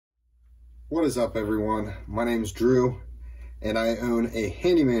What is up, everyone? My name's Drew, and I own a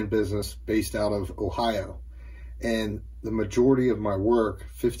handyman business based out of Ohio. And the majority of my work,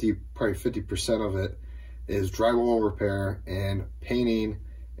 probably 50% of it, is drywall repair and painting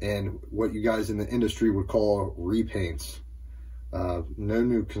and what you guys in the industry would call repaints. No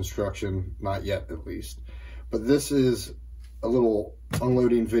new construction, not yet at least. But this is a little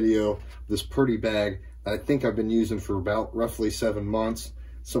unloading video, this Purdy bag that I think I've been using for about roughly 7 months.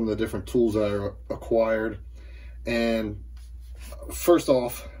 Some of the different tools that I acquired. And first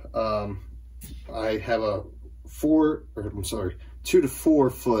off, I have a 2 to 4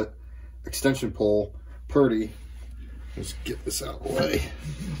 foot extension pole, Purdy. Let's get this out of the way.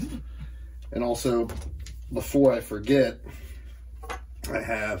 And also, before I forget, I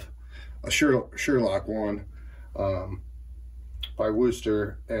have a Sherlock one by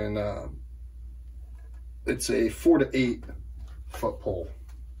Worcester, and it's a 4 to 8 foot pole.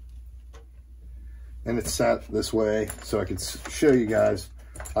 And it's sat this way so I can show you guys.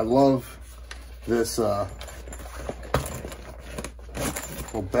 I love this little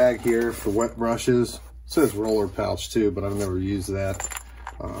bag here for wet brushes. It says roller pouch too, but I've never used that.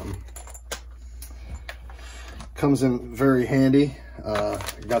 Comes in very handy.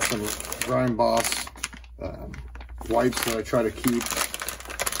 Got some Grind Boss wipes that I try to keep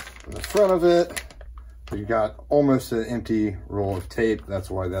in the front of it. You got almost an empty roll of tape. That's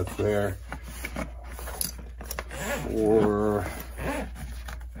why that's there. Or a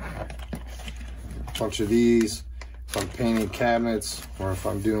bunch of these if I'm painting cabinets or if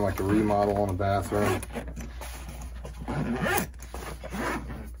I'm doing like a remodel on a bathroom.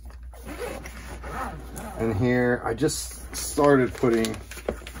 And here I just started putting,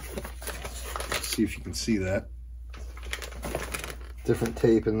 let's see if you can see that, different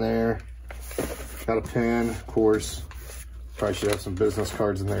tape in there. Got a pen, of course. Probably should have some business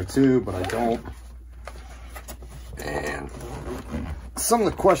cards in there too, but I don't. And some of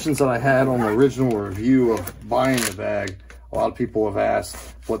the questions that I had on the original review of buying the bag, a lot of people have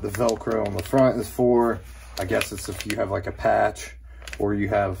asked what the Velcro on the front is for. I guess it's if you have like a patch or you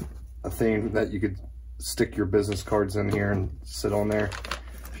have a thing that you could stick your business cards in here and sit on there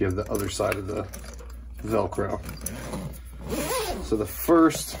if you have the other side of the Velcro. So the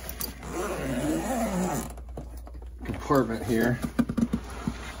first compartment here,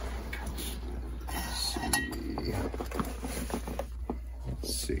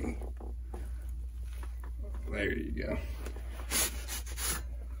 let's see, there you go.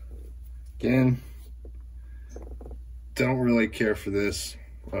 Again, don't really care for this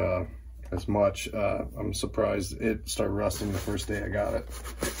as much. I'm surprised it started rusting the first day I got it.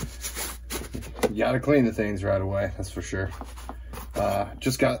 You gotta clean the things right away, that's for sure.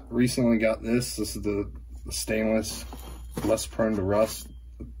 Just recently got this. This is the stainless, less prone to rust.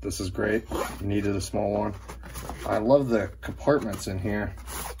 This is great. Needed a small one. I love the compartments in here.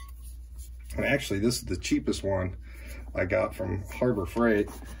 And actually, this is the cheapest one I got from Harbor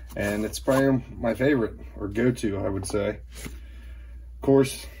Freight, and it's probably my favorite, or go-to, I would say. Of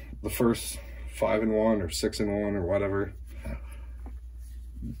course, the first 5-in-1 or 6-in-1 or whatever,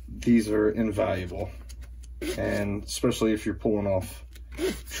 these are invaluable. And especially if you're pulling off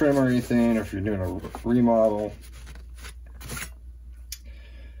trim or anything, or if you're doing a remodel.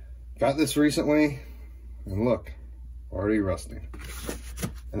 Got this recently, and look, already rusting.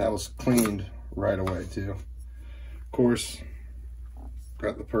 And that was cleaned right away too. Of course,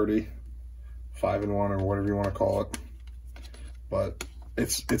 got the Purdy 5-in-1 or whatever you want to call it. But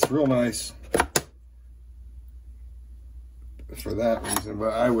it's real nice for that reason.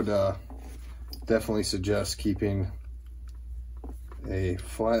 But I would definitely suggest keeping a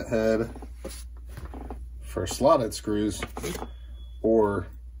flathead for slotted screws, or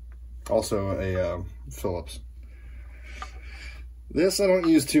also a Phillips. This I don't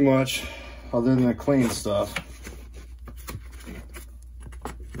use too much other than the clean stuff.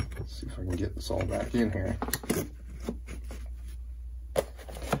 Let's see if I can get this all back in here.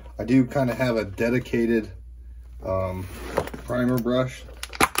 I do kind of have a dedicated primer brush,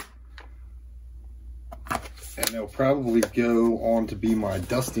 and they'll probably go on to be my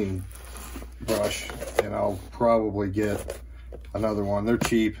dusting brush, and I'll probably get another one. They're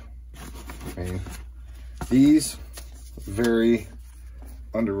cheap. I mean, these very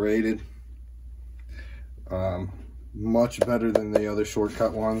underrated. Much better than the other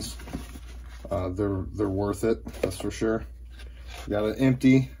shortcut ones. They're worth it, that's for sure. Got to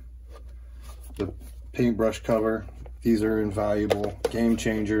empty the paintbrush cover. These are invaluable, game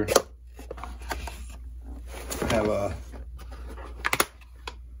changer. I have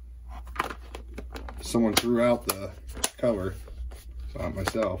someone threw out the cover, it's not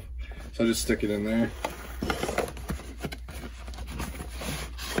myself. So I just stick it in there.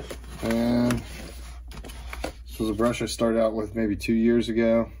 And this was a brush I started out with maybe 2 years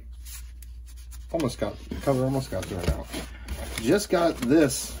ago. Almost got, the cover almost got thrown out. Just got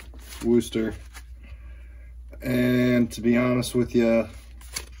this Wooster. And to be honest with you,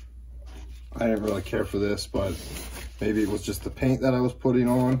 I didn't really care for this, but maybe it was just the paint that I was putting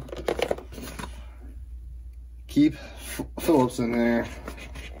on. Keep Phillips in there.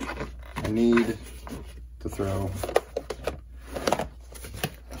 I need to throw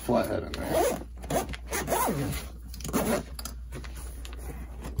a flathead in there.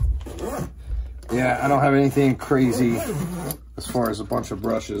 Yeah, I don't have anything crazy as far as a bunch of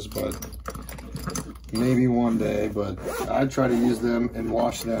brushes, but maybe one day. But I try to use them and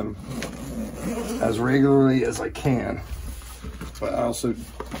wash them as regularly as I can. But I also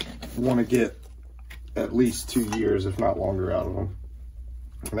want to get at least 2 years, if not longer, out of them.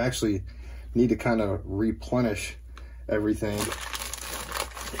 I actually need to kind of replenish everything.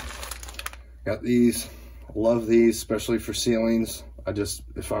 Got these. Love these, especially for ceilings.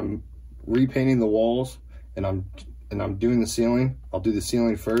 If I'm repainting the walls and I'm doing the ceiling, I'll do the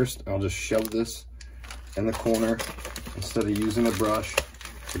ceiling first, and I'll just shove this in the corner instead of using a brush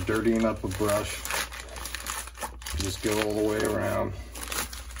or dirtying up a brush. Just go all the way around.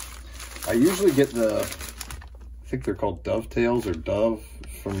 I usually get I think they're called dovetails or Dove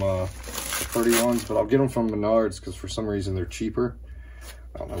from the Purdy ones, but I'll get them from Menards because for some reason they're cheaper.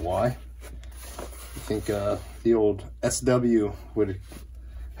 I don't know why. I think the old SW would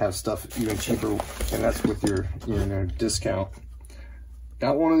have stuff even cheaper, and that's with your discount.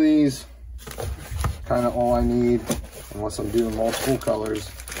 Got one of these, kind of all I need, unless I'm doing multiple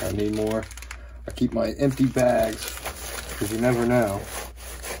colors. I need more. I keep my empty bags because you never know.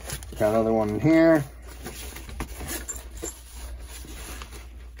 Got another one in here.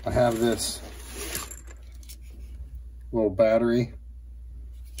 I have this little battery.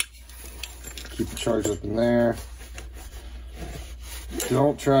 Keep it charged up in there.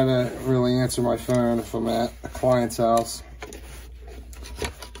 Don't try to really answer my phone if I'm at a client's house,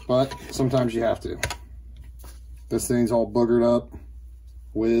 but sometimes you have to. This thing's all boogered up.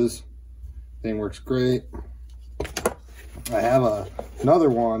 Whiz. Thing works great. I have another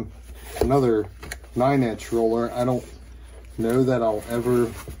 9-inch roller. I don't know that I'll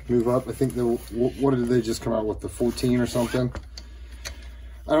ever move up. I think what did they just come out with, the 14 or something?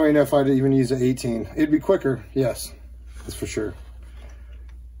 I don't even know if I'd even use the 18. It'd be quicker, yes, that's for sure.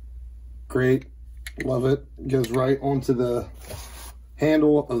 Great, love it. Goes right onto the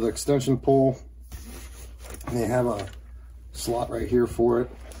handle of the extension pole. And they have a slot right here for it.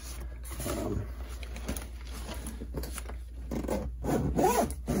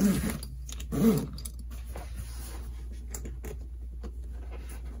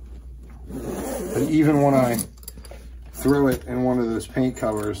 But even when I throw it in one of those paint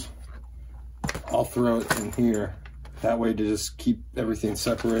covers, I'll throw it in here. That way to just keep everything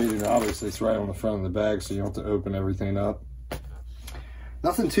separated. And obviously it's right on the front of the bag, so you don't have to open everything up.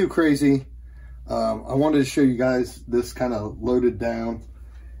 Nothing too crazy. I wanted to show you guys this kind of loaded down.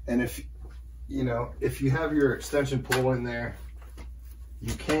 And if you have your extension pole in there,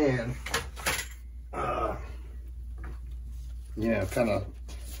 you can, kind of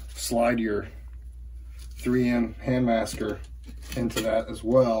slide your 3M hand masker into that as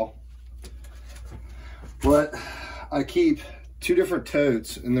well. But I keep 2 different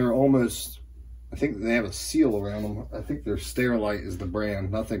totes, and they're almost, I think they have a seal around them. I think they're Sterilite is the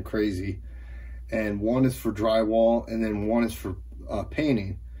brand, nothing crazy. And one is for drywall, and then one is for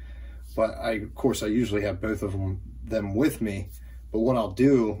painting. But of course I usually have both of them with me. But what I'll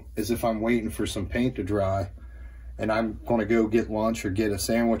do is if I'm waiting for some paint to dry and I'm gonna go get lunch or get a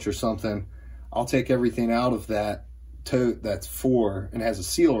sandwich or something, I'll take everything out of that tote that's and has a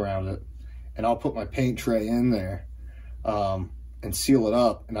seal around it, and I'll put my paint tray in there and seal it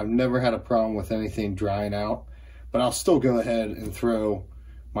up. And I've never had a problem with anything drying out, but I'll still go ahead and throw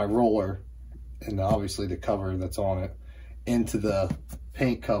my roller and obviously the cover that's on it into the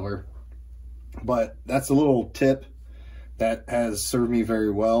paint cover. But that's a little tip that has served me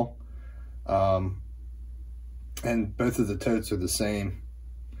very well. And both of the totes are the same.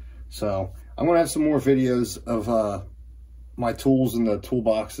 So I'm gonna have some more videos of my tools and the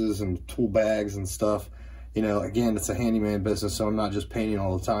toolboxes and tool bags and stuff. Again, it's a handyman business, so I'm not just painting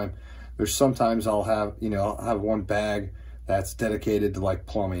all the time. There's sometimes I'll have, I'll have one bag that's dedicated to like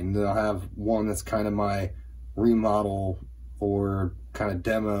plumbing. Then I'll have one that's kind of my remodel or kind of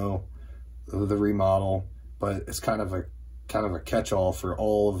demo of the remodel, but it's kind of a catch-all for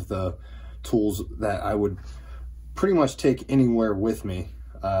all of the tools that I would pretty much take anywhere with me.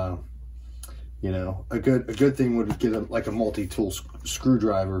 You know, a good thing would get like a multi-tool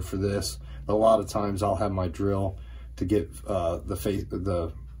screwdriver for this. A lot of times I'll have my drill to get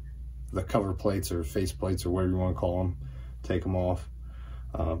the cover plates or face plates or whatever you want to call them, take them off.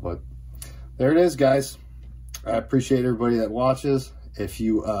 But there it is, guys. I appreciate everybody that watches. If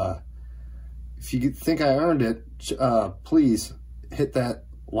you think I earned it, please hit that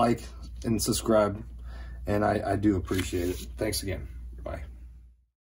like and subscribe, and I do appreciate it. Thanks again.